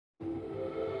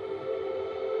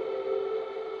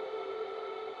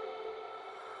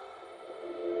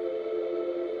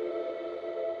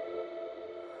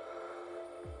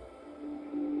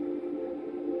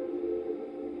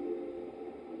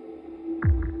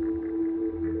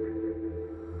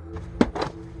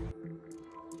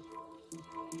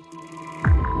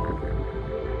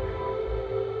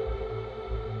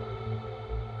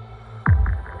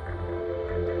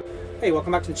Hey,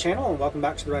 welcome back to the channel and welcome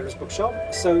back to the Writer's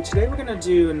Bookshelf. So today we're going to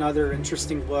do another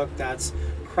interesting book that's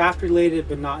craft related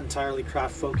but not entirely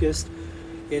craft focused.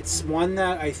 It's one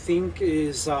that I think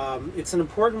is it's an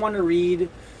important one to read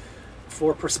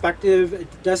for perspective.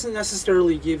 It doesn't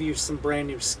necessarily give you some brand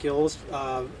new skills.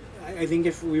 I think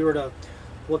if we were to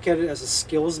look at it as a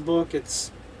skills book, it's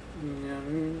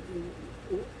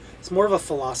it's more of a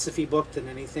philosophy book than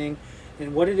anything.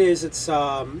 And what it is, it's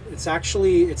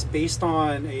based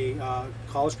on a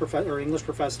college professor or English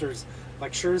professor's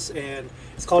lectures, and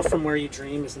it's called "From Where You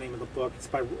Dream" is the name of the book. It's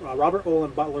by Robert Olen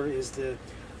Butler is the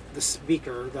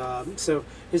speaker. So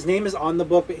his name is on the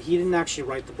book, but he didn't actually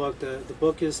write the book. The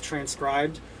book is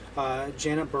transcribed.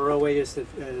 Janet Burroway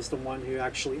is the one who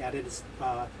actually edits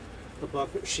the book.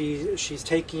 She's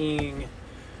taking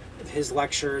his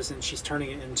lectures and she's turning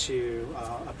it into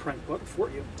a print book for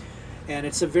you. And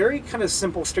it's a very kind of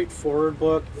simple, straightforward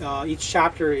book. Each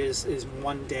chapter is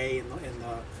one day in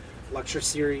the lecture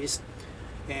series.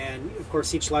 And of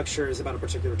course, each lecture is about a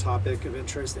particular topic of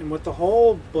interest. And what the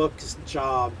whole book's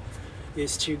job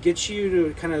is to get you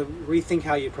to kind of rethink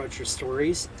how you approach your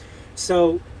stories.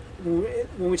 So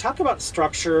when we talk about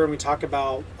structure and we talk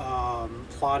about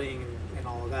plotting and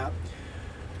all of that,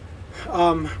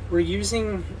 we're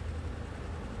using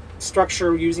structure,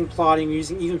 we're using plotting, we're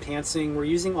using even pantsing, we're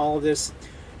using all of this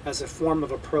as a form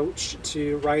of approach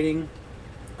to writing.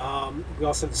 We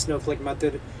also have the snowflake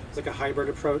method. It's like a hybrid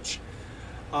approach.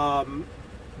 From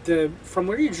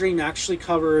Where You Dream actually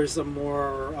covers a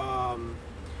more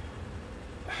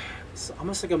it's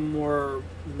almost like a more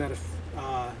what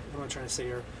am I trying to say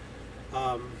here,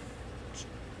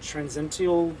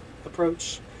 transcendental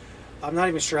approach. I'm not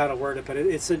even sure how to word it, but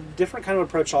it's a different kind of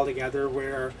approach altogether,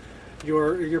 where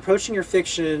you're approaching your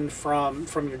fiction from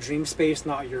your dream space,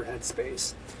 not your head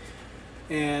space.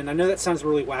 And I know that sounds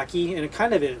really wacky, and it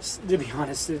kind of is, to be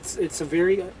honest. It's a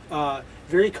very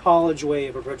very college way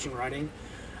of approaching writing,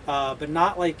 but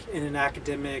not like in an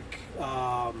academic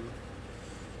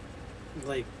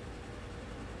like.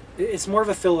 It's more of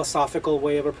a philosophical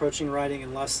way of approaching writing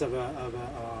and less of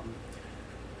a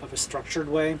structured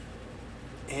way.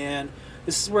 And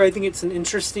this is where I think it's an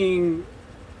interesting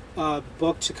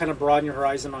book to kind of broaden your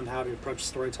horizon on how to approach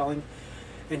storytelling.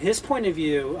 And his point of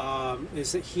view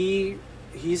is that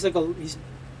he's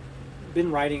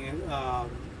been writing I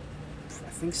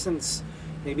think since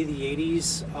maybe the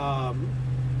 80s,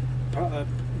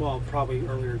 well, probably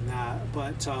earlier than that,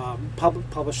 but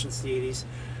published since the 80s.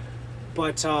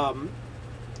 But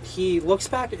he looks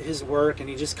back at his work and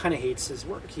he just kind of hates his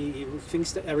work. He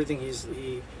thinks that everything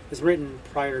he has written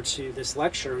prior to this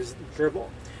lecture is dribble.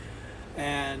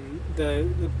 And the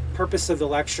purpose of the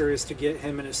lecture is to get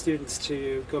him and his students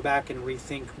to go back and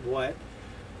rethink what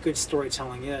good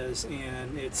storytelling is.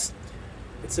 And it's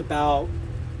about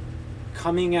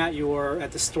coming at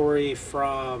the story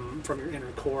from your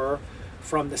inner core,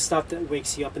 from the stuff that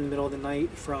wakes you up in the middle of the night,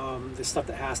 from the stuff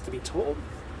that has to be told.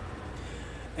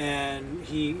 And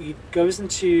he goes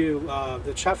into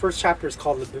the first chapter is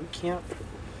called The Boot Camp,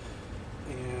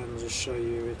 and I'll just show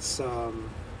you. It's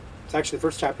actually the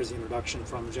first chapter is the introduction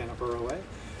from Janet Burroway,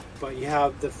 but you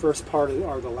have the first part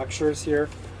are the lectures here,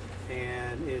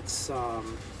 and it's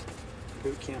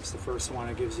Boot Camp's the first one.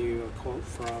 It gives you a quote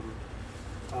from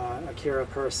Akira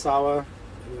Kurosawa,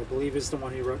 who I believe is the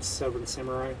one who wrote Seven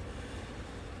Samurai.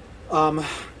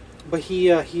 But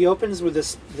he opens with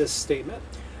this statement.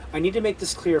 I need to make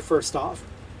this clear first off.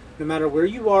 No matter where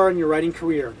you are in your writing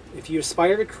career, if you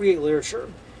aspire to create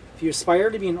literature, if you aspire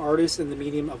to be an artist in the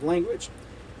medium of language,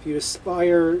 if you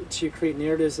aspire to create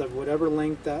narratives of whatever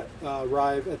length that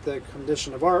arrive at the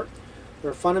condition of art, there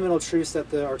are fundamental truths that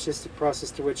the artistic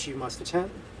process to which you must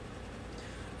attend.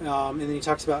 And then he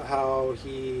talks about how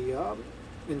he,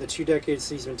 in the 2 decades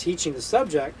he's been teaching the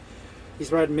subject,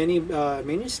 he's read many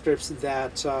manuscripts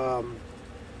that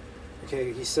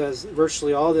he says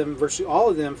virtually all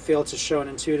of them fail to show an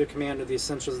intuitive command of the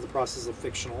essentials of the process of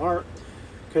fictional art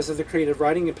because of the creative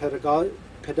writing and pedagogy.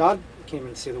 I can't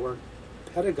even say the word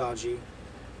pedagogy.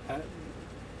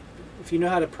 If you know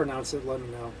how to pronounce it, let me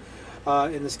know.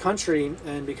 In this country,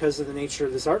 and because of the nature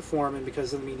of this art form, and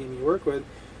because of the medium you work with,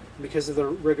 and because of the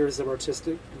rigors of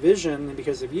artistic vision, and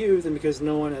because of youth, and because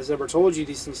no one has ever told you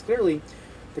these things clearly,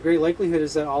 the great likelihood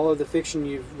is that all of the fiction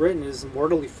you've written is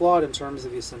mortally flawed in terms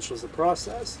of the essentials of the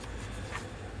process.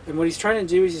 And what he's trying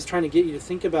to do is he's trying to get you to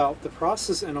think about the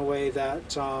process in a way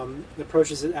that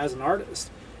approaches it as an artist,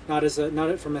 not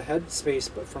from a head space,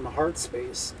 but from a heart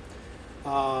space.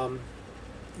 And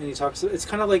he talks. It's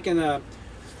kind of like in a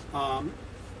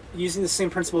using the same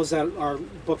principles that our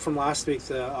book from last week,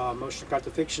 the Motion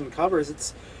Crafted Fiction,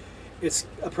 covers. it's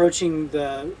approaching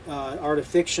the art of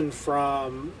fiction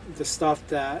from the stuff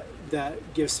that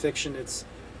gives fiction its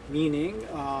meaning,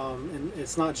 and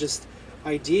it's not just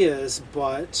ideas,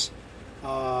 but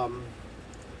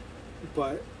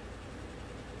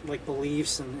like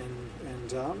beliefs and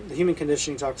the human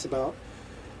conditioning talks about.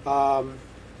 I'm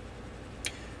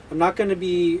not going to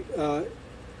be.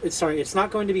 It's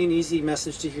not going to be an easy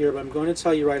message to hear, but I'm going to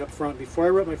tell you right up front. Before I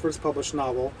wrote my first published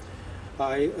novel,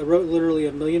 I wrote literally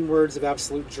 1,000,000 words of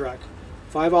absolute dreck.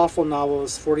 5 awful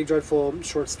novels, 40 dreadful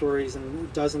short stories, and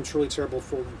a dozen truly terrible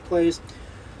full-length plays.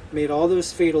 Made all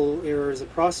those fatal errors a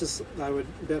process I would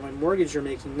bet my mortgage you're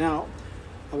making now.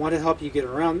 I want to help you get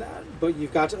around that, but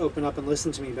you've got to open up and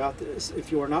listen to me about this.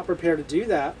 If you are not prepared to do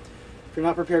that, if you're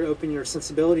not prepared to open your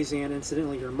sensibilities and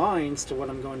incidentally your minds to what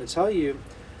I'm going to tell you,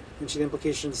 and to the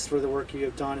implications for the work you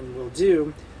have done and will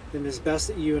do, then it is best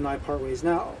that you and I part ways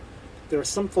now. There are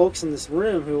some folks in this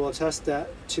room who will attest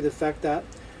to the fact that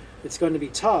it's going to be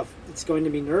tough, it's going to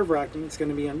be nerve-wracking, it's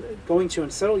going to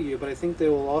unsettle you, but I think they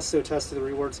will also attest to the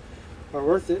rewards are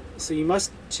worth it. So you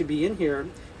must, to be in here,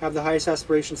 have the highest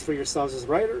aspirations for yourselves as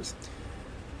writers,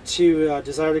 to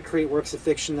desire to create works of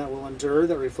fiction that will endure,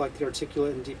 that reflect the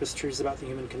articulate and deepest truths about the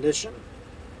human condition.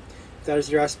 If that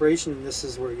is your aspiration, then this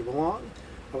is where you belong.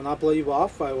 I will not blow you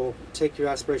off. I will take your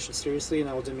aspirations seriously, and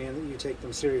I will demand that you take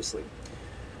them seriously.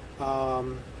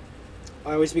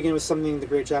 I always begin with something the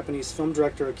great Japanese film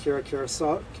director Akira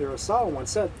Kurosawa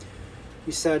once said.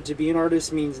 He said, "To be an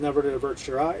artist means never to avert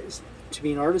your eyes. To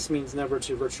be an artist means never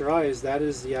to avert your eyes." That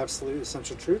is the absolute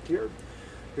essential truth here.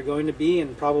 You're going to be,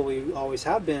 and probably always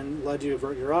have been, led to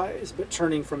avert your eyes, but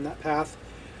turning from that path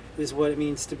is what it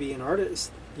means to be an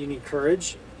artist. You need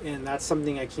courage, and that's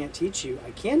something I can't teach you.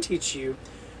 I can teach you,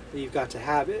 but you've got to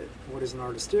have it. What does an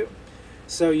artist do?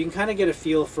 So you can kind of get a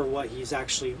feel for what he's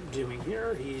actually doing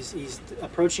here. He's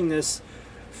approaching this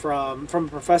from a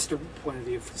professor point of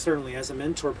view, certainly as a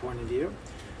mentor point of view,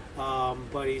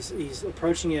 but he's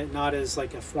approaching it not as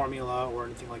like a formula or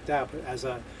anything like that, but as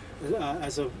a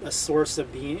source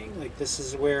of being. Like, this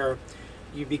is where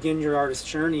you begin your artist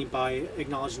journey by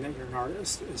acknowledging that you're an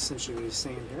artist, essentially what he's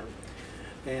saying here.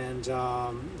 And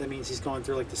that means he's going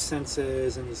through like the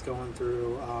senses, and he's going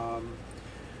through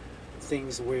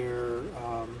things where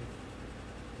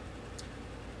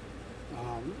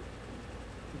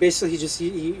basically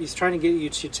he's trying to get you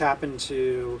to tap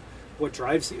into what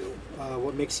drives you,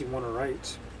 what makes you want to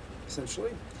write,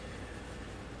 essentially.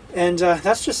 And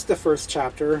that's just the first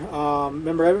chapter.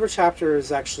 Remember, every chapter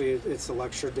is actually, it's a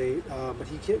lecture date, but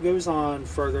he goes on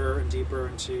further and deeper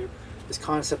into this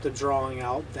concept of drawing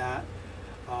out that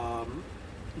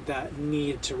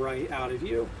need to write out of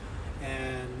you,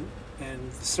 and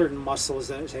certain muscles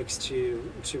that it takes to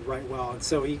write well. And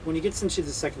so when he gets into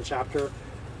the second chapter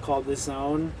called The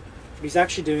Zone, what he's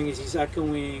actually doing is he's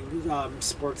echoing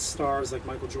sports stars like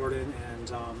Michael Jordan,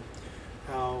 and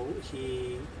how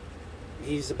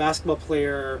he's a basketball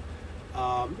player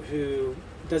who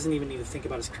doesn't even need to think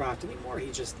about his craft anymore.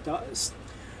 He just does.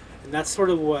 And that's sort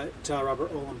of what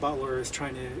Robert Olen Butler is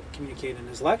trying to communicate in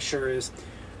his lecture, is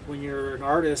when you're an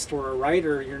artist or a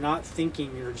writer, you're not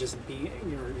thinking, you're just being.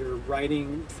 You're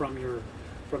writing from your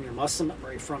muscle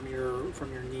memory, from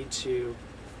your need to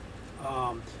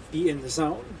be in the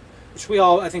zone, which we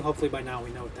all, I think, hopefully by now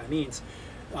we know what that means.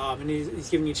 And he's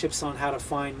giving you tips on how to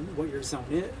find what your zone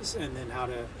is, and then how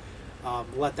to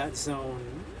let that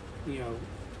zone,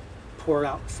 pour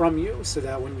out from you, so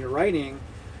that when you're writing,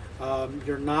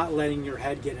 you're not letting your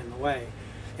head get in the way.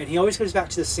 And he always goes back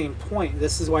to the same point.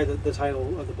 This is why the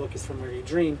title of the book is From Where You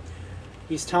Dream.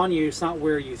 He's telling you it's not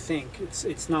where you think.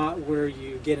 It's not where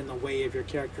you get in the way of your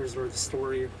characters or the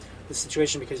story or the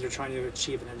situation because you're trying to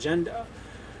achieve an agenda.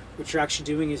 What you're actually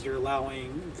doing is you're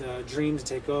allowing the dream to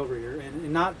take over.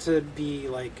 And not to be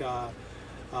like,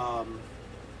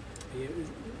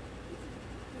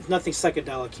 nothing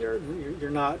psychedelic here. You're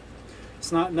not.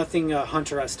 It's not nothing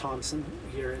Hunter S. Thompson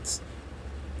here.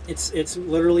 It's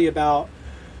literally about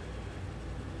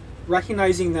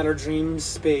recognizing that our dream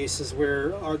space is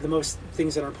where are the most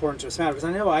things that are important to us matter. Because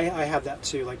I know I have that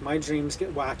too. Like, my dreams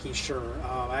get wacky, sure.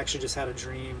 I actually just had a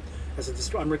dream.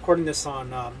 I'm recording this on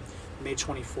May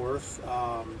 24th.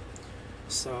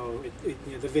 So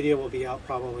the video will be out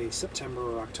probably September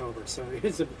or October. So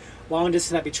it's a long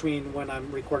distance between when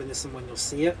I'm recording this and when you'll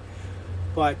see it.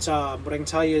 But what I can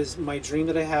tell you is my dream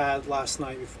that I had last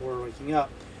night before waking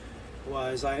up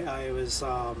was I was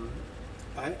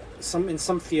in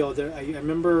some field. I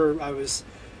remember I was,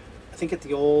 I think, at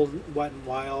the old Wet and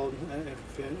Wild,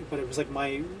 but it was like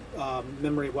my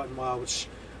memory of Wet and Wild, which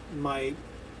I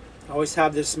always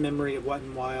have this memory of Wet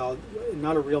and Wild,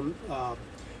 not a real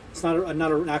it's not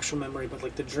an actual memory, but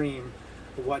like the dream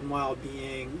of Wet and Wild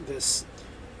being this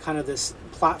kind of this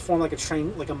platform, like a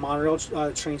train, like a monorail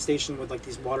train station with like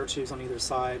these water tubes on either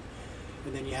side,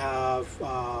 and then you have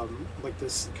like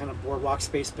this kind of boardwalk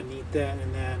space beneath it,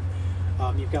 and then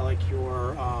you've got like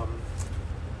your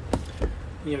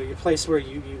your place where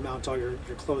you mount all your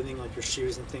clothing, like your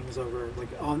shoes and things, over like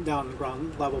on down the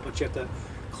ground level, but you have to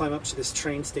climb up to this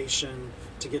train station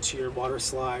to get to your water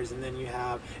slides. And then you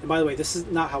have, and by the way, this is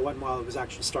not how Wet and Wild was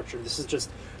actually structured, this is just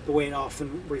the way it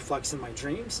often reflects in my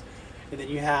dreams. And then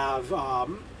you have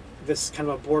this kind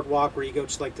of a boardwalk where you go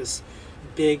to like this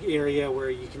big area where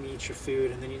you can eat your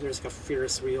food, and then there's like a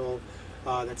Ferris wheel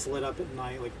that's lit up at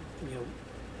night, like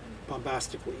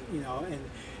bombastically,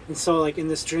 and so like in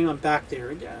this dream I'm back there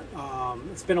again.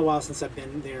 It's been a while since I've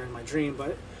been there in my dream,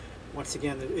 but once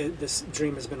again this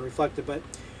dream has been reflected. But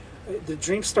the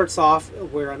dream starts off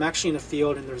where I'm actually in a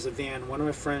field and there's a van. One of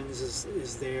my friends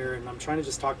is there, and I'm trying to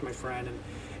just talk to my friend, and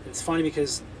it's funny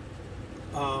because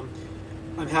I'm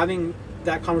having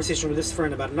that conversation with this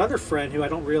friend about another friend who I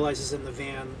don't realize is in the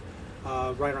van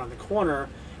right around the corner,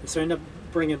 and so I end up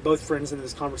bringing both friends into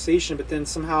this conversation, but then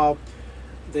somehow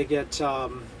they get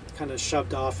kind of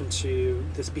shoved off into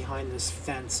behind this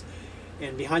fence,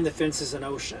 and behind the fence is an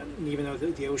ocean, and even though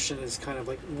the ocean is kind of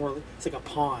like it's like a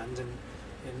pond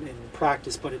in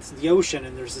practice, but it's the ocean,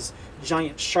 and there's this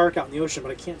giant shark out in the ocean,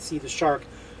 but I can't see the shark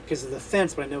because of the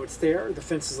fence, but I know it's there. The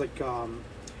fence is like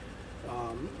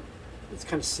it's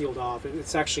kind of sealed off.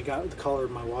 It's actually got the color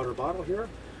of my water bottle here,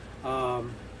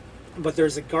 but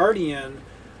there's a guardian,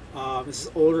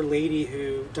 this older lady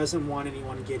who doesn't want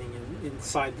anyone getting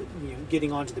inside,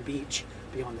 getting onto the beach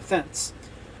beyond the fence.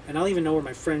 And I don't even know where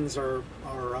my friends are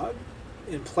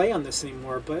in play on this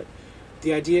anymore, but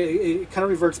the idea, it kind of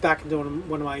reverts back into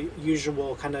one of my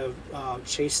usual kind of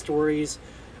chase stories,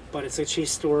 but it's a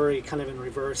chase story kind of in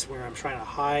reverse where I'm trying to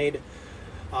hide,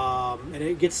 and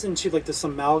it gets into like this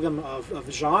amalgam of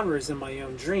genres in my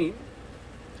own dream,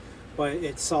 but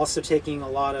it's also taking a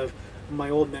lot of my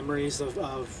old memories of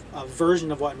a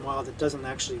version of Wet and Wild that doesn't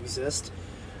actually exist,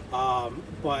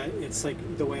 but it's like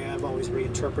the way I've always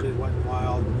reinterpreted Wet and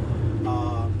Wild,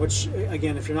 which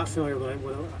again, if you're not familiar with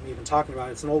what I'm even talking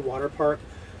about, it's an old water park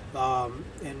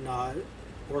in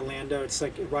Orlando. It's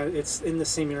like it's in the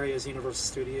same area as Universal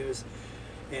Studios,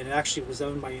 and it actually was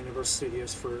owned by Universal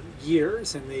Studios for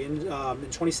years, and they in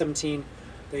 2017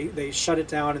 they shut it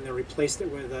down and they replaced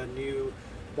it with a new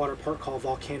water park called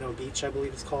Volcano Beach, I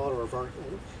believe it's called, or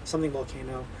something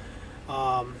Volcano.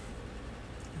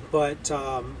 But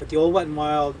the old Wet and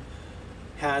Wild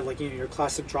had like your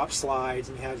classic drop slides,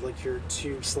 and you had like your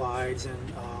tube slides,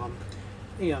 and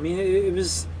I mean it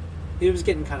was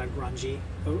getting kind of grungy,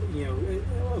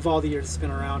 of all the years it's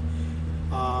been around.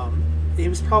 It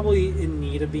was probably in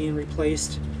need of being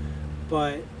replaced,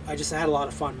 but I just had a lot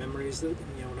of fond memories that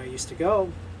when I used to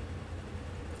go,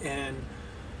 and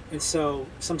so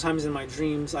sometimes in my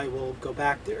dreams I will go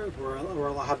back there, or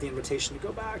I'll have the invitation to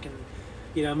go back, and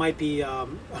it might be a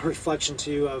reflection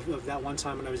too of that one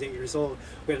time when I was 8 years old.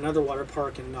 We had another water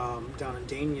park down in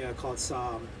Dania called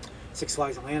Six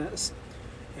Flags Atlantis,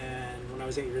 and when I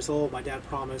was 8 years old, my dad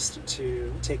promised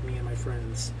to take me and my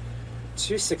friends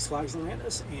to Six Flags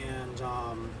Atlantis, and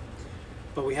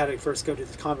but we had to first go to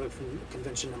the comic book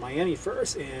convention in Miami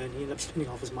first, and he ended up spending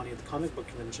all of his money at the comic book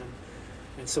convention.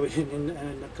 And so we didn't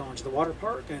end up going to the water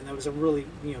park, and that was a really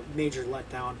major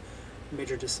letdown,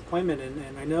 major disappointment.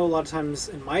 And I know a lot of times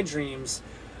in my dreams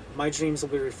will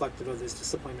be reflective of those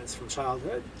disappointments from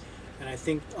childhood. And I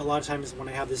think a lot of times when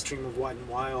I have this dream of Wet and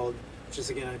Wild, which is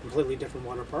again a completely different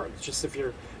water park, just if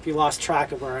you lost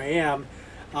track of where I am,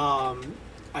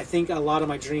 I think a lot of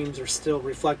my dreams are still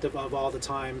reflective of all the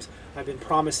times I've been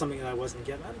promised something that I wasn't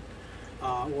given,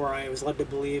 or I was led to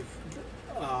believe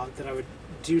that I would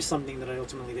do something that I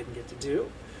ultimately didn't get to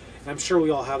do. And I'm sure we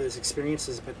all have those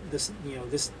experiences, but this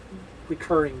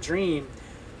recurring dream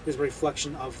is a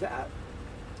reflection of that.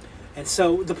 And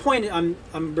so the point I'm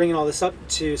bringing all this up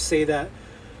to say that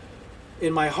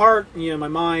in my heart, my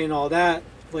mind, all that,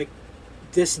 like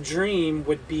this dream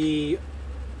would be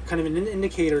kind of an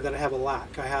indicator that I have a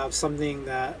lack. I have something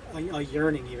that a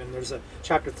yearning. Even there's a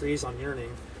chapter 3 is on yearning,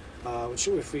 which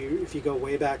if you go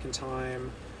way back in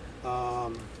time.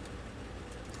 And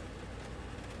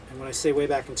when I say way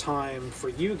back in time for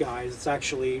you guys, it's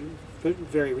actually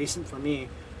very recent for me.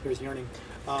 There's yearning.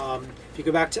 If you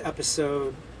go back to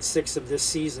episode 6 of this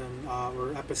season,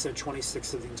 or episode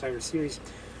 26 of the entire series,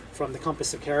 from the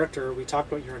Compass of Character, we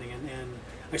talked about yearning. And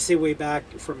I say way back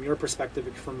from your perspective,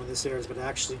 from when this airs, but it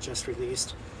actually just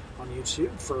released on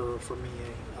YouTube for me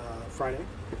Friday.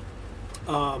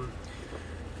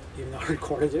 even though I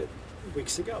recorded it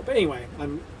weeks ago. But anyway,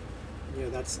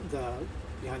 that's the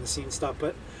behind the scenes stuff.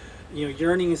 But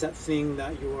yearning is that thing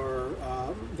that your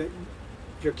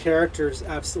characters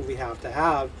absolutely have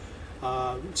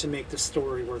to make the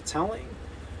story worth telling.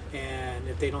 And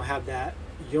if they don't have that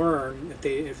yearn,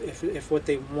 if what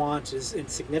they want is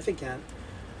insignificant,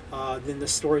 then the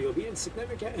story will be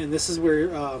insignificant. And this is where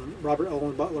Robert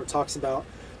Olen Butler talks about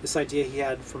this idea he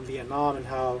had from Vietnam, and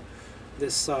how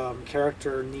this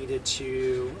character needed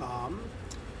to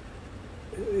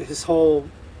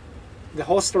the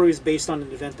whole story is based on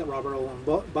an event that Robert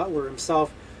Olen Butler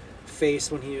himself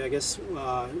faced when he, I guess,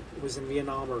 was in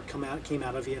Vietnam, or came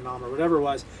out of Vietnam, or whatever it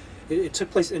was. It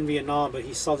took place in Vietnam, but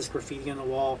he saw this graffiti on the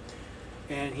wall,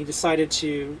 and he decided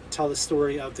to tell the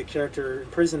story of the character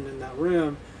imprisoned in that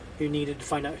room, who needed to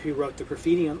find out who wrote the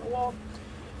graffiti on the wall.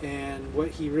 And what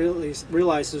he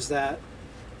realized was that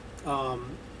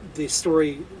the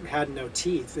story had no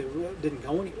teeth. It didn't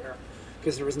go anywhere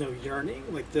because there was no yearning.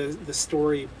 Like the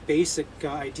story basic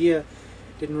idea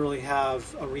didn't really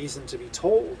have a reason to be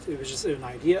told. It was just an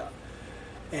idea.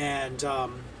 And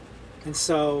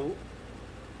so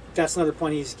that's another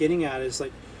point he's getting at, is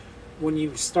like, when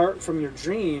you start from your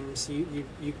dreams, you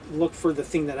look for the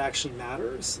thing that actually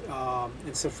matters.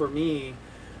 And so for me,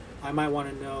 I might want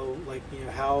to know, like,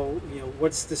 how,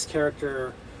 what's this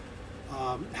character,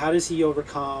 how does he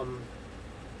overcome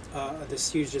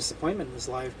this huge disappointment in his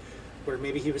life, where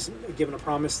maybe he was given a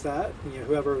promise that,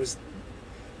 whoever was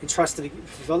entrusted to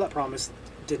fulfill that promise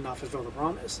did not fulfill the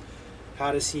promise.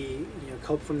 How does he,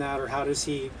 cope from that, or how does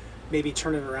he maybe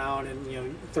turn it around,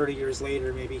 and 30 years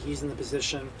later, maybe he's in the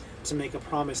position to make a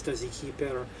promise. Does he keep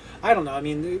it? Or I don't know. I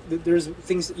mean, there's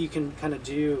things that you can kind of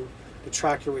do to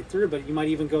track your way through, but you might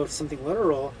even go to something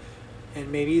literal,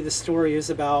 and maybe the story is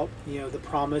about the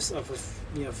promise of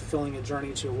fulfilling a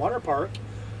journey to a water park,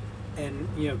 and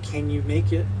can you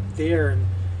make it there,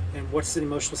 and what's the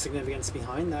emotional significance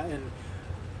behind that? And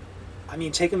I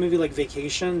mean, take a movie like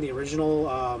Vacation, the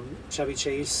original Chevy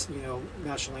Chase,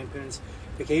 National Lampoon's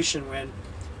Vacation, when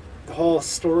the whole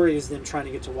story is them trying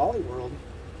to get to Wally World.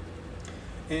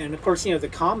 And of course, the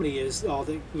comedy is all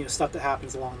the stuff that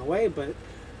happens along the way, but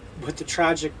the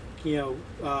tragic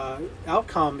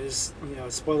outcome is,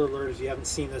 spoiler alert if you haven't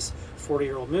seen this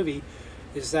 40-year-old movie,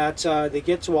 is that they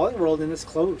get to Wally World and it's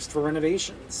closed for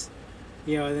renovations.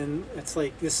 And then it's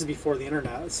like, this is before the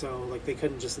internet, so like they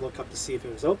couldn't just look up to see if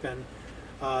it was open.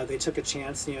 They took a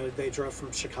chance. They drove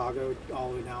from Chicago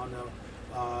all the way down to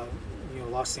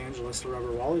Los Angeles, or wherever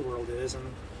Wally World is, and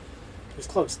it was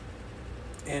closed.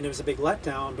 And it was a big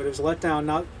letdown, but it was a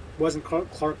letdown, wasn't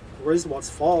Clark Griswold's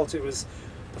fault. It was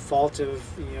the fault of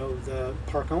the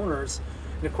park owners.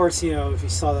 And of course, if you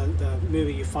saw the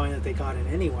movie, you find that they got it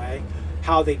anyway.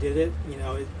 How they did it,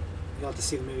 you'll have to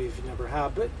see the movie if you never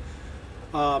have.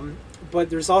 But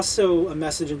there's also a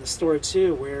message in the story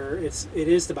too, where it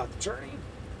is about the journey.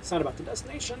 It's not about the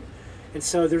destination. And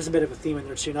so there's a bit of a theme in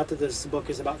there too. Not that this book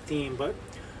is about theme, but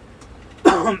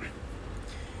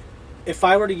if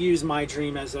I were to use my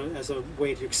dream as a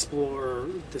way to explore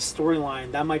the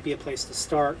storyline, that might be a place to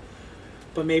start.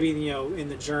 But maybe in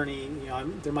the journey,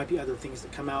 there might be other things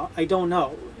that come out. I don't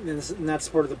know, and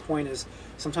that's sort of the point. Is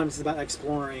sometimes it's about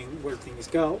exploring where things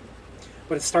go,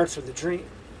 but it starts with the dream.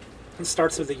 It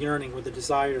starts with the yearning, with the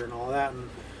desire, and all that.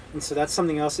 And so that's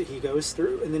something else that he goes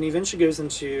through, and then he eventually goes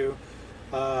into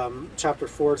chapter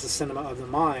 4 is the cinema of the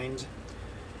mind.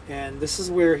 And this is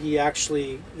where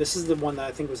this is the one that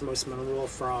I think was most memorable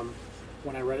from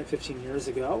when I read it 15 years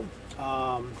ago.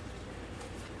 And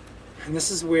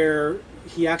this is where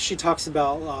he actually talks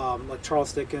about like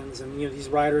Charles Dickens and these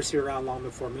writers who are around long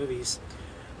before movies.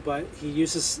 But he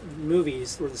uses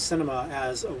movies or the cinema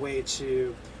as a way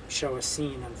to show a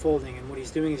scene unfolding. And what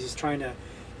he's doing is he's trying to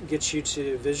get you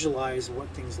to visualize what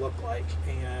things look like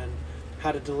and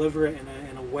how to deliver it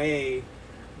in a way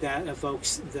that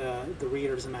evokes the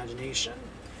reader's imagination.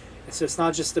 And so it's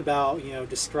not just about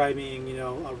describing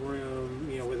a room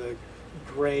with a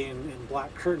gray and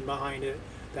black curtain behind it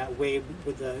that waved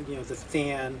with the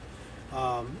fan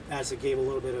as it gave a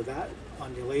little bit of that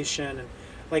undulation, and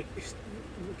like,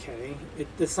 okay,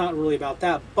 it's not really about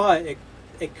that, but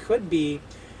it could be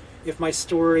if my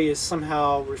story is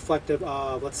somehow reflective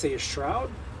of, let's say, a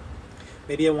shroud.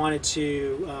 Maybe I wanted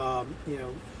to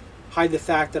hide the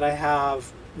fact that I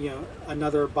have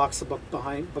another box of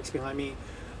books behind me.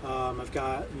 I've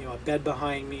got a bed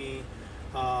behind me,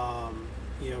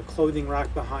 clothing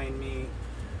rack behind me.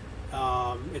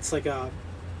 It's like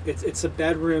it's a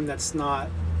bedroom that's not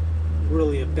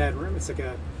really a bedroom. It's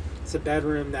a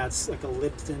bedroom that's like a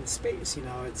lived-in space.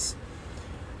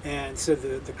 And so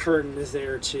the curtain is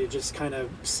there to just kind of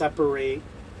separate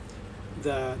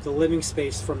the living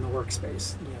space from the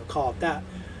workspace, call it that.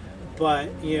 But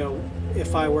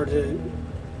if I were to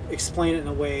explain it in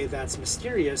a way that's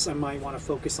mysterious, I might want to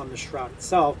focus on the shroud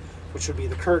itself, which would be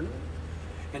the curtain.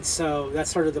 And so that's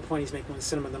sort of the point he's making with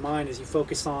Cinema of the Mind, is you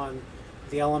focus on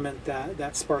the element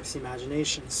that sparks the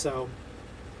imagination. So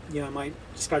I might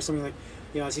describe something like,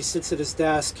 as he sits at his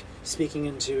desk speaking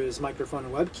into his microphone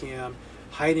and webcam,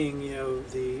 hiding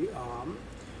the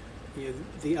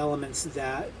elements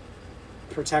that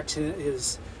protect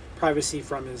his privacy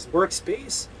from his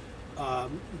workspace.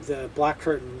 The black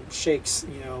curtain shakes.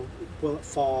 Will it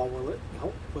fall? Will it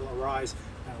rise?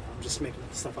 I don't know, I'm just making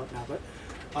stuff up now, but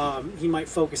he might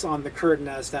focus on the curtain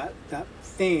as that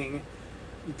thing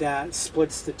that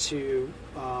splits the two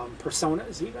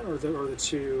personas, even, or the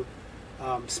two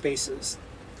spaces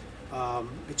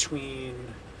between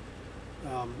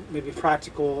maybe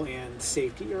practical and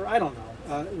safety, or I don't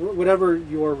know, whatever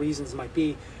your reasons might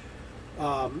be.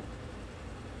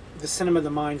 The Cinema of the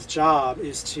Mind's job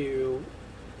is to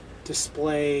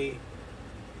display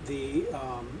the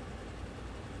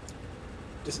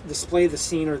display the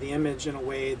scene or the image in a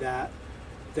way that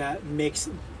makes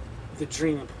the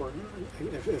dream important,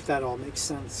 if that all makes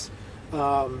sense.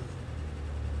 But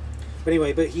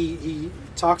anyway, he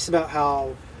talks about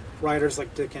how writers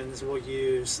like Dickens will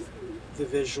use the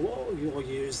visual, will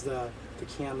use the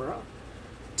camera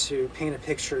to paint a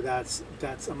picture that's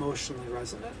emotionally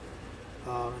resonant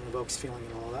and evokes feeling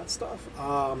and all that stuff.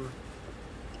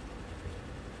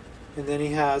 And then he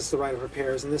has the Rite of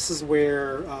Repairs, and this is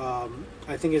where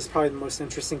I think is probably the most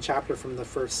interesting chapter from the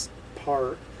first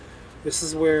part. This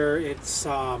is where it's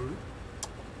when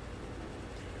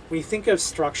you think of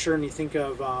structure and you think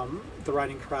of the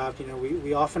writing craft,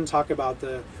 we often talk about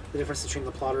the difference between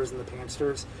the plotters and the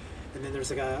pantsers, and then there's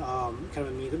like a kind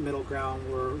of a middle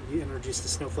ground where you introduce the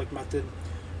snowflake method.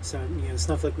 So the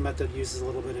snowflake method uses a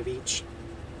little bit of each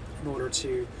in order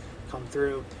to come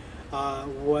through.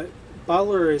 What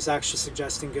Butler is actually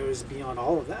suggesting goes beyond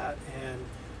all of that, and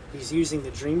he's using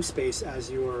the dream space as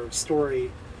your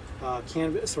story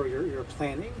canvas, or your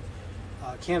planning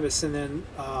canvas. And then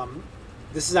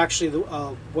this is actually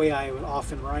the way I would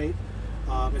often write.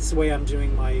 It's the way I'm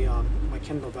doing my my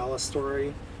Kindle novella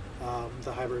story,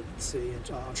 the Hybrid City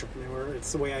Entrepreneur.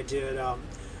 It's the way I did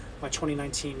my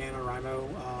 2019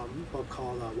 NaNoWriMo book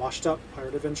called Washed Up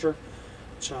Pirate Adventure,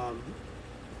 which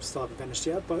still haven't finished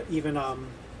yet. But even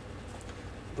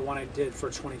the one I did for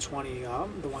 2020,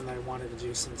 the one that I wanted to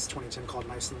do since 2010 called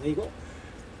Nice and Legal.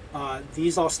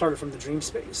 These all started from the dream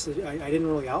space. I didn't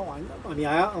really outline them. I mean,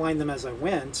 I outlined them as I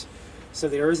went, so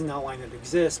there is an outline that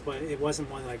exists, but it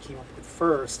wasn't one that I came up with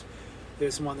first. It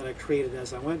was one that I created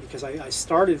as I went, because I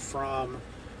started from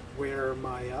where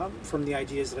my from the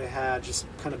ideas that I had, just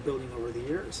kind of building over the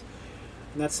years.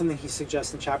 And that's something he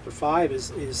suggests in chapter 5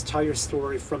 is tell your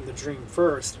story from the dream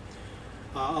first.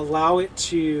 Allow it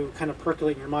to kind of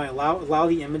percolate in your mind. Allow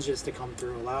the images to come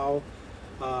through. Allow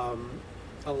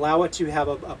it to have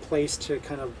a place to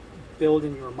kind of build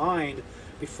in your mind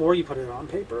before you put it on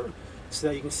paper, so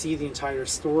that you can see the entire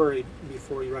story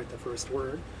before you write the first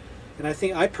word. And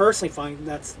I personally find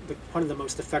that's one of the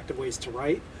most effective ways to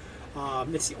write.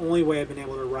 It's the only way I've been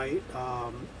able to write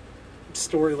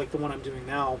story like the one I'm doing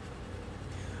now.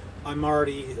 I'm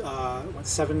already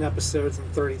 7 episodes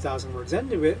and 30,000 words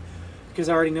into it, because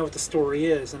I already know what the story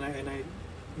is, and I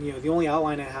the only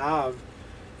outline I have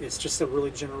is just a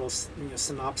really general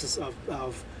synopsis of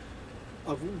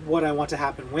what I want to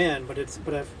happen when, but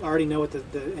I already know what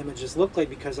the images look like,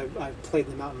 because I've played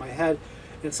them out in my head.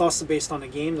 And it's also based on a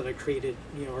game that I created,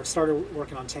 or started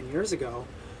working on 10 years ago.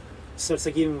 So it's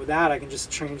like, even with that, I can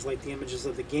just translate the images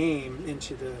of the game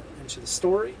into the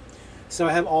story. So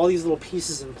I have all these little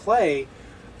pieces in play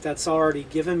that's already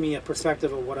given me a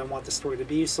perspective of what I want the story to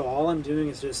be. So all I'm doing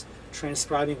is just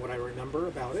transcribing what I remember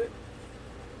about it.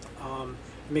 It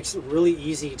makes it really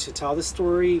easy to tell the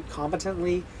story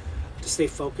competently, to stay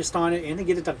focused on it, and to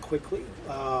get it done quickly.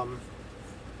 I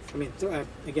mean,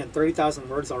 again, 30,000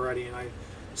 words already, and I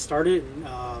started in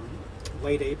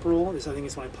late April. I think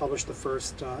is when I published the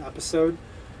first episode.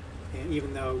 And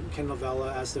even though Kindle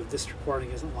novella, as of this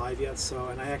recording, isn't live yet,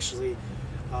 and I actually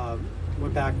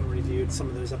went back and reviewed some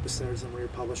of those episodes and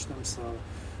republished them. So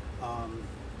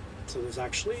there's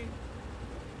actually,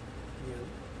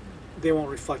 they won't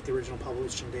reflect the original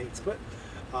publishing dates, but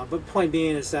point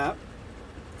being is that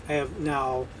I have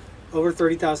now over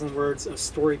 30,000 words of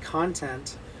story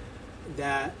content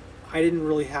that I didn't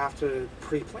really have to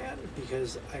pre-plan,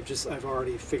 because I've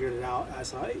already figured it out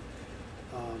as I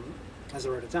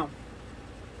write it down.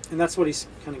 And that's what he's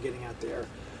kind of getting at there.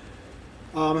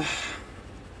 Um,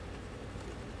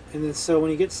 and then so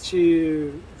when he gets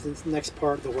to the next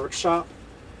part of the workshop,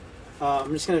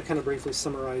 I'm just going to kind of briefly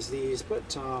summarize these,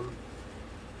 but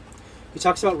he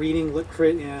talks about reading, lit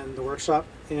crit, and the workshop,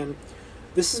 and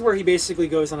this is where he basically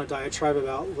goes on a diatribe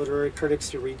about literary critics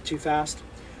who read too fast.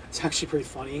 It's actually pretty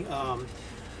funny.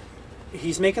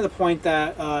 He's making the point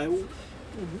that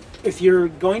if you're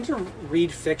going to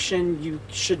read fiction, you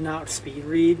should not speed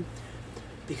read,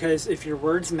 because if your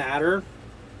words matter,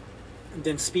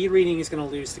 then speed reading is going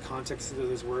to lose the context of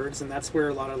those words, and that's where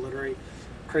a lot of literary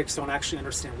critics don't actually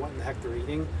understand what in the heck they're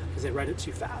reading because they read it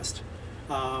too fast.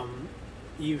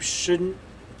 You shouldn't,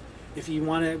 if you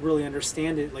want to really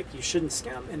understand it, like, you shouldn't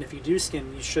skim, and if you do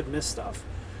skim, you should miss stuff,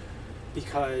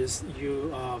 because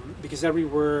because every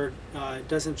word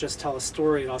doesn't just tell a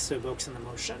story; it also evokes an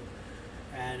emotion,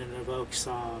 and it evokes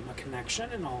a connection,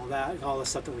 and all that, all the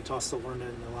stuff that we also learned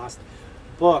in the last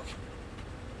book.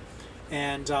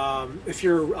 And if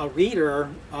you're a reader,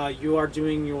 you are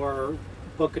doing your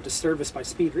book a disservice by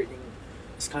speed reading.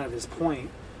 It's kind of his point,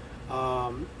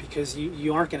 because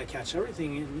you aren't going to catch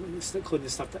everything, including the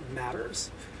stuff that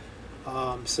matters.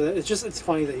 So it's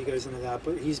funny that he goes into that,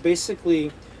 but he's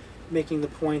basically making the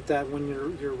point that when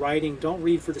you're writing, don't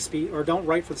read for the speed, or don't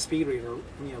write for the speed reader.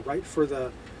 Write for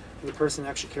the person who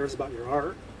actually cares about your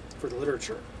art, for the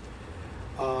literature.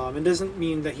 It doesn't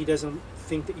mean that he doesn't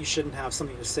think that you shouldn't have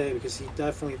something to say, because he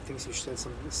definitely thinks you should have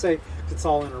something to say, because it's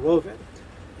all interwoven.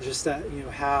 It's just that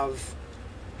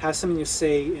have something to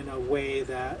say in a way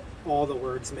that all the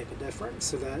words make a difference,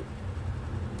 so that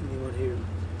anyone who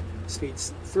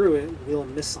speeds through it will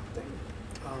miss something.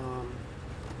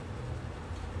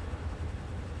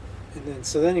 And then,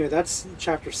 so anyway, that's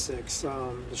chapter 6,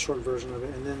 the short version of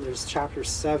it. And then there's chapter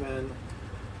 7,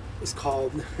 is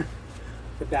called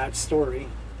The Bad Story.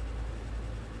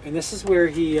 And this is where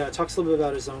he talks a little bit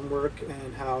about his own work,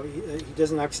 and how he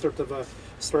does an excerpt of a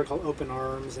story called Open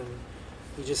Arms, and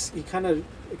he kind of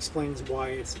explains why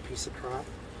it's a piece of crap,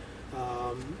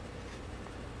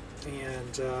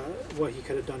 and what he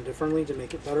could have done differently to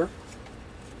make it better.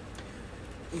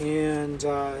 And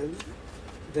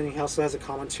then he also has a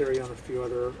commentary on a few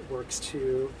other works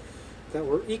too that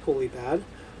were equally bad.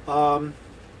 What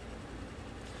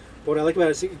I like about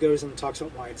it is it goes and talks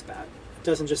about why it's bad. It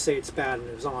doesn't just say it's bad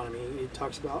and moves on. I mean, it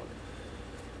talks about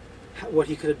what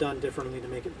he could have done differently to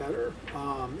make it better,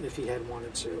 if he had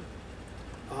wanted to.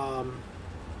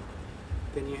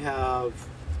 Then you have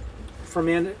from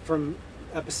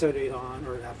episode 8 on,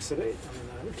 or episode 8,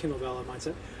 I mean, Kindle Vella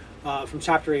mindset. From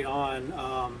chapter 8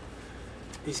 on,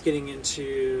 he's getting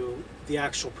into the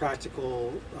actual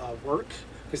practical work.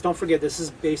 Because don't forget, this is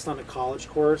based on a college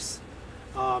course,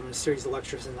 a series of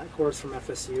lectures in that course from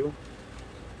FSU.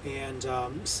 And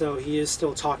so he is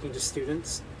still talking to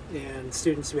students, and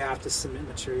students who have to submit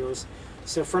materials.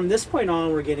 So from this point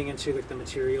on, we're getting into the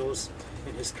materials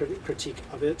and his critique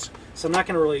of it. So I'm not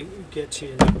going to really get too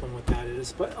in-depth on what that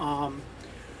is. But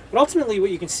ultimately,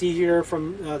 what you can see here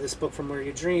from this book, From Where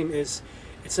You Dream, is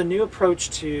it's a new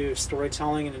approach to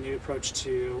storytelling and a new approach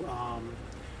to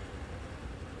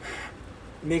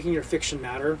making your fiction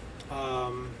matter.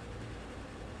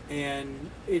 And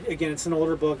again, it's an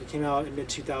older book. It came out in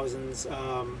mid-2000s.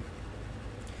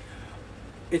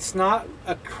 It's not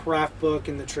a craft book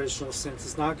in the traditional sense.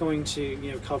 It's not going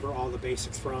to cover all the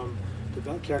basics from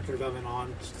character development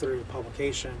on through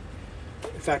publication.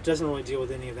 In fact, it doesn't really deal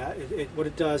with any of that. What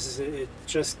it does is it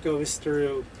just goes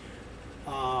through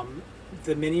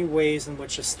the many ways in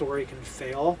which a story can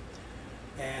fail,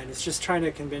 and it's just trying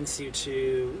to convince you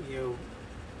to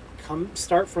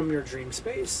start from your dream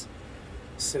space,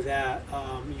 so that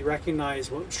you recognize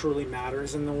what truly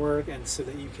matters in the work, and so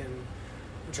that you can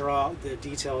draw the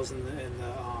details and the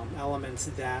elements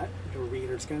that your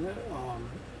reader's going to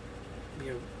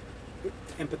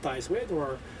empathize with,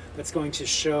 or that's going to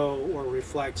show or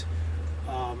reflect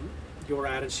your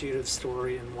attitude of the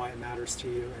story and why it matters to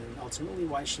you, and ultimately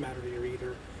why it should matter to your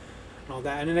reader and all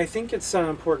that. And I think it's an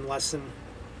important lesson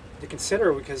to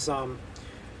consider, because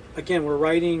again, we're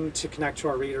writing to connect to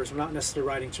our readers. We're not necessarily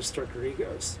writing to stroke our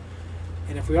egos.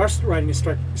 And if we are writing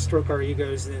to stroke our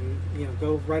egos, then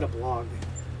go write a blog,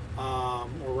 or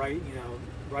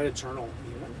write a journal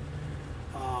even.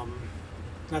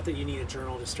 Not that you need a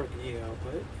journal to stroke an ego,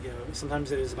 but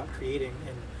sometimes it is about creating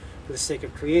and for the sake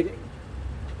of creating.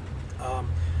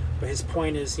 But his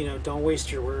point is, don't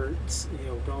waste your words.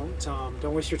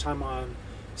 Don't waste your time on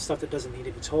stuff that doesn't need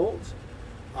to be told.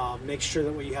 Make sure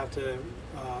that what you have to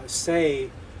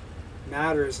say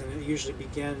matters, and it usually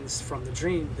begins from the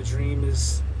dream. The dream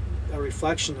is a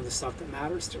reflection of the stuff that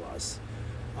matters to us.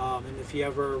 And if you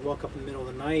ever woke up in the middle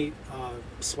of the night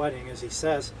sweating, as he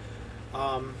says,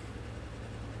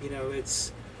 you know,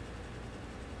 it's,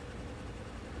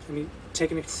 I mean,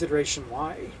 take into consideration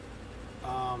why.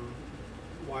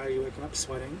 Why are you waking up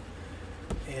sweating?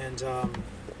 And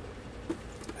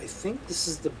I think this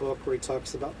is the book where he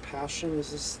talks about passion.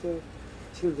 Is this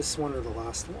it's either this one or the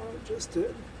last one I just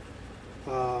did?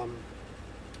 I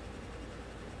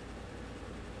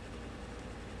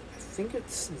think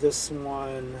it's this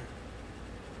one.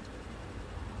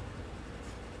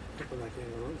 I hope I'm not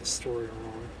getting the story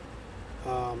wrong.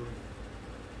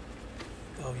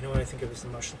 Oh, you know what? I think it was the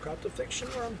emotional craft of fiction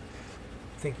where I'm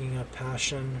thinking of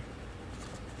passion.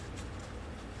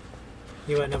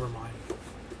 You know what? Never mind.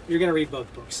 You're going to read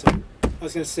both books. So I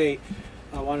was going to say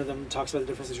one of them talks about the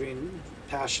difference between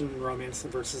passion and romance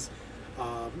versus,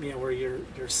 you know, where you're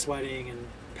sweating and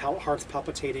heart's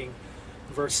palpitating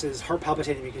versus heart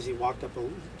palpitating because you walked up a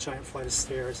giant flight of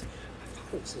stairs. I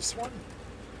thought it was this one.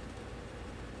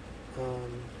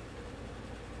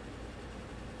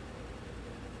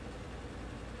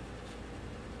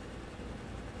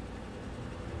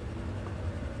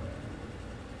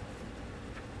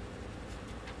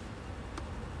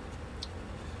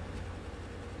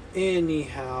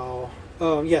 Anyhow,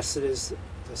 oh yes, it is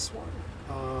this one.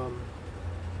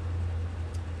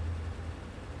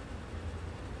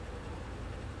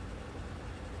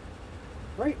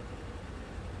 Right.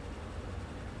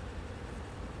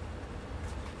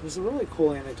 There's a really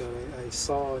cool anecdote I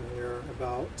saw in here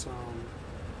about.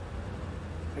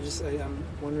 I'm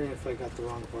wondering if I got the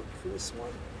wrong book for this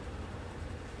one.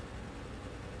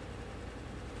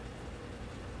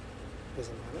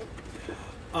 Doesn't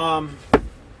matter.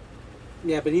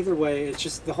 Yeah, but either way, it's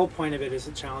just the whole point of it is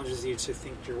it challenges you to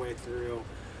think your way through.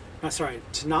 No, sorry,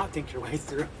 to not think your way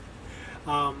through.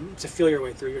 To feel your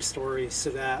way through your story,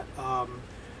 so that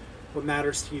what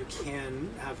matters to you can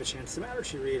have a chance to matter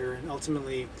to your reader, and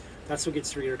ultimately, that's what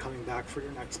gets the reader coming back for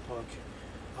your next book.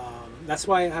 That's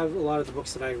why I have a lot of the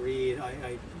books that I read.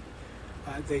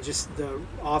 The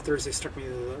authors, they struck me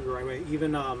the right way.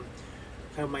 Even kind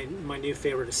of my new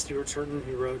favorite is Stuart Turton,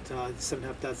 who wrote The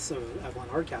 7.5 Deaths of Evelyn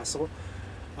Hardcastle.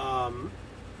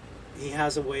 He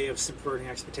has a way of subverting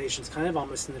expectations, kind of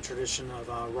almost in the tradition of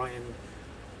Ryan,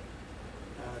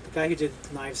 the guy who did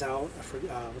Knives Out. I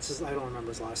don't remember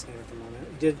his last name at the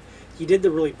moment. He did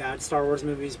the really bad Star Wars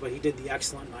movies, but he did the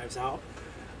excellent Knives Out.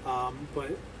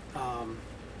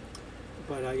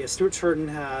 Yeah, Stuart Turton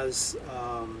has.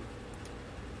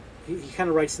 He kind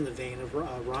of writes in the vein of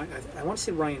Ryan. I want to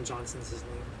say Ryan Johnson's his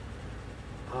name.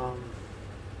 I don't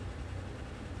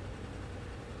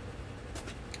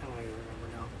even remember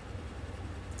now.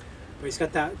 But he's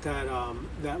got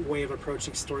that way of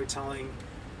approaching storytelling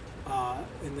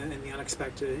in the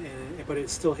unexpected, but it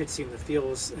still hits you in the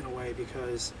feels in a way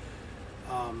because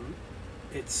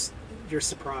you're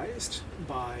surprised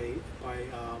by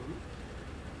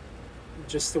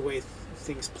just the way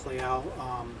things play out.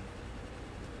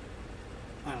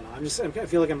 I don't know. I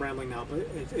feel like I'm rambling now, but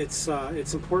it's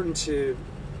important to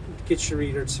get your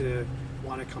reader to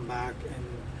want to come back, and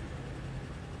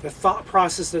the thought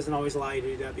process doesn't always allow you to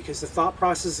do that, because the thought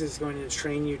process is going to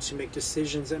train you to make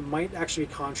decisions that might actually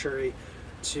be contrary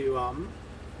to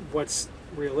what's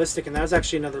realistic. And that's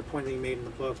actually another point that he made in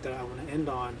the book that I want to end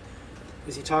on,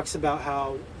 is he talks about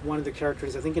how one of the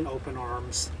characters, I think in Open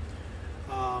Arms,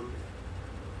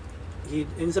 he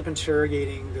ends up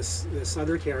interrogating this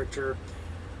other character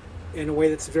in a way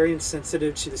that's very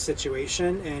insensitive to the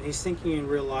situation, and he's thinking in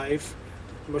real life.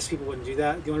 Most people wouldn't do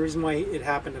that. The only reason why it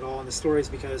happened at all in the story is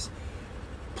because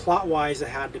plot-wise it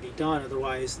had to be done,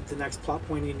 otherwise the next plot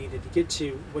point you needed to get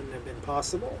to wouldn't have been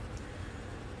possible.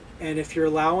 And if you're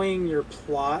allowing your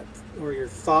plot or your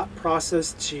thought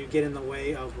process to get in the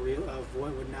way of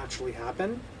what would naturally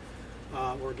happen,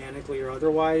 organically or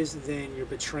otherwise, then you're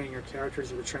betraying your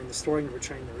characters, you're betraying the story, and you're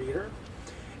betraying the reader.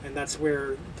 And that's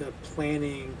where the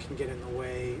planning can get in the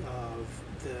way of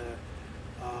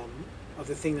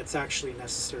the thing that's actually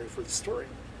necessary for the story.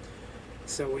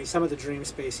 So when he's talking about the dream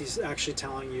space, he's actually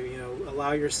telling you,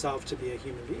 allow yourself to be a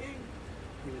human being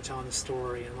when you're telling the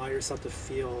story, and allow yourself to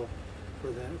feel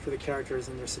for the characters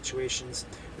and their situations,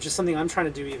 which is something I'm trying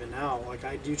to do even now. Like,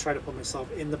 I do try to put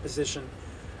myself in the position,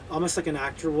 almost like an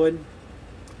actor would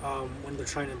when they're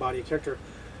trying to embody a character.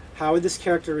 How would this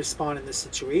character respond in this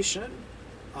situation?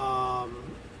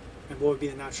 And what would be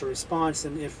the natural response?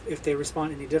 And if they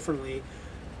respond any differently,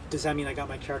 does that mean I got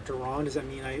my character wrong? Does that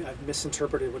mean I've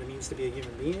misinterpreted what it means to be a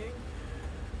human being?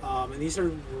 And these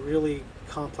are really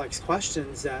complex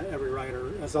questions that every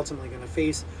writer is ultimately going to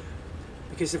face.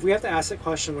 Because if we have to ask that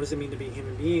question, what does it mean to be a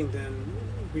human being, then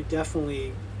we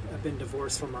definitely been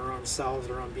divorced from our own selves,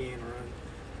 our own being, our own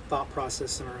thought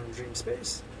process, and our own dream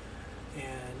space.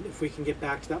 And if we can get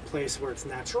back to that place where it's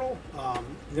natural,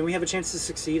 then we have a chance to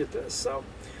succeed at this. So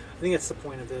I think that's the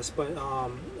point of this. But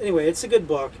anyway, it's a good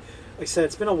book. Like I said,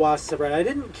 it's been a while since I read it. I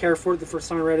didn't care for it the first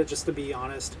time I read it, just to be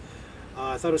honest.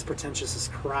 I thought it was pretentious as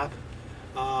crap.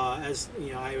 As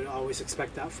you know, I would always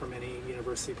expect that from any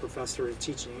university professor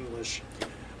teaching English.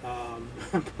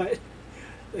 But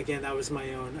again, that was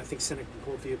my own, I think,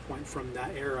 cynical viewpoint from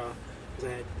that era, because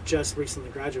I had just recently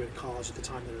graduated college at the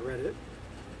time that I read it.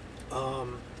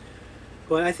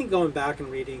 But I think going back and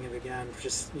reading it again,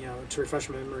 just to refresh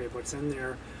my memory of what's in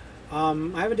there, I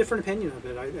have a different opinion of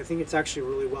it. I think it's actually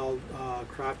really well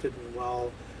crafted and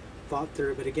well thought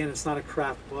through. But again, it's not a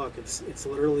craft book. It's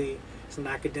literally an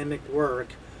academic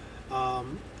work,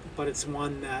 but it's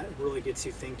one that really gets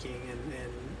you thinking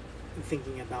and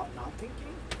thinking about not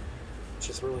thinking, which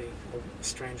is really a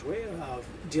strange way of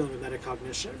dealing with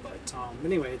metacognition. But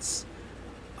anyway,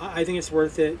 I think it's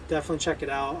worth it. Definitely check it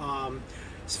out.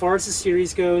 As far as the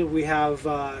series we have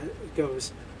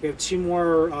 2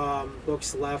 more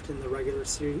books left in the regular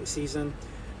season.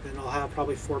 Then I'll have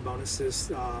probably 4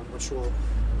 bonuses, which will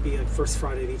be at first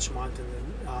Friday of each month, and then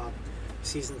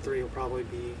season 3 will probably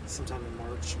be sometime in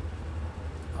March,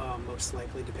 most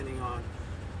likely, depending on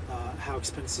how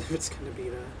expensive it's going to be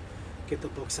to get the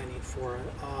books I need for it.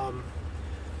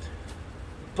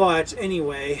 But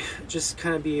anyway, just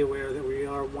kind of be aware that we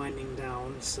are winding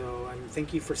down. So, and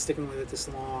thank you for sticking with it this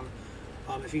long.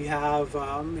 If you have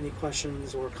any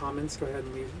questions or comments, go ahead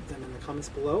and leave them in the comments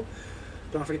below.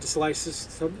 Don't forget to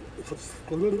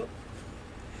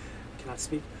cannot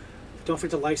speak. Don't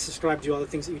forget to like, subscribe, do all the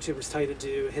things that YouTubers tell you to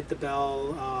do. Hit the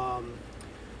bell,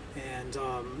 and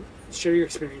share your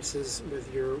experiences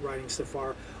with your writing so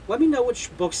far. Let me know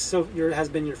which books has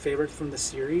been your favorite from the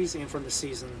series and from the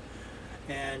season.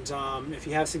 And if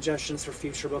you have suggestions for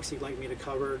future books you'd like me to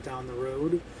cover down the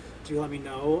road, do let me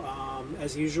know.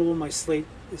 As usual, my slate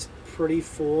is pretty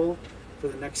full for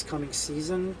the next coming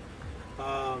season,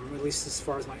 at least as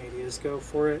far as my ideas go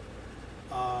for it.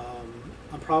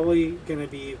 I'm probably going to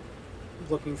be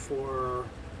looking for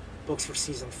books for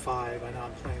season 5. I know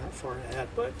I'm playing that far ahead,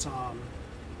 but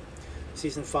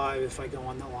season 5, if I go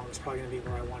on that long, is probably going to be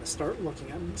where I want to start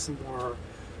looking at some more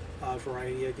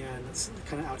variety again. That's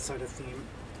kind of outside of theme.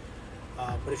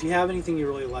 But if you have anything you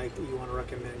really like that you want to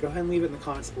recommend, go ahead and leave it in the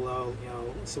comments below,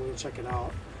 so we'll check it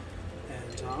out.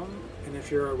 And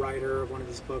if you're a writer of one of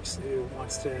these books who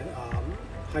wants to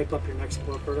hype up your next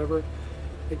book or whatever,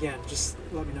 again, just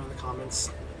let me know in the comments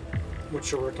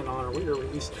what you're working on or what you're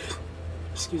releasing.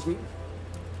 Excuse me.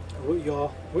 Or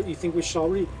what you think we should all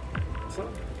read. So,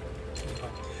 anyway,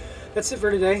 that's it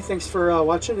for today. Thanks for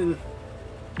watching, and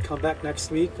come back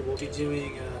next week. We'll be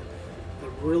doing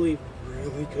a really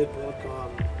good book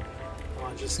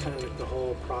on just kind of like the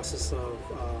whole process of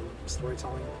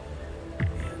storytelling.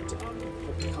 And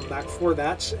hope you come back for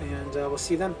that, and we'll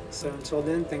see you then. So until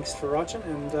then, thanks for watching,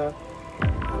 and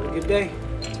have a good day.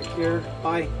 Take care.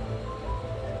 Bye.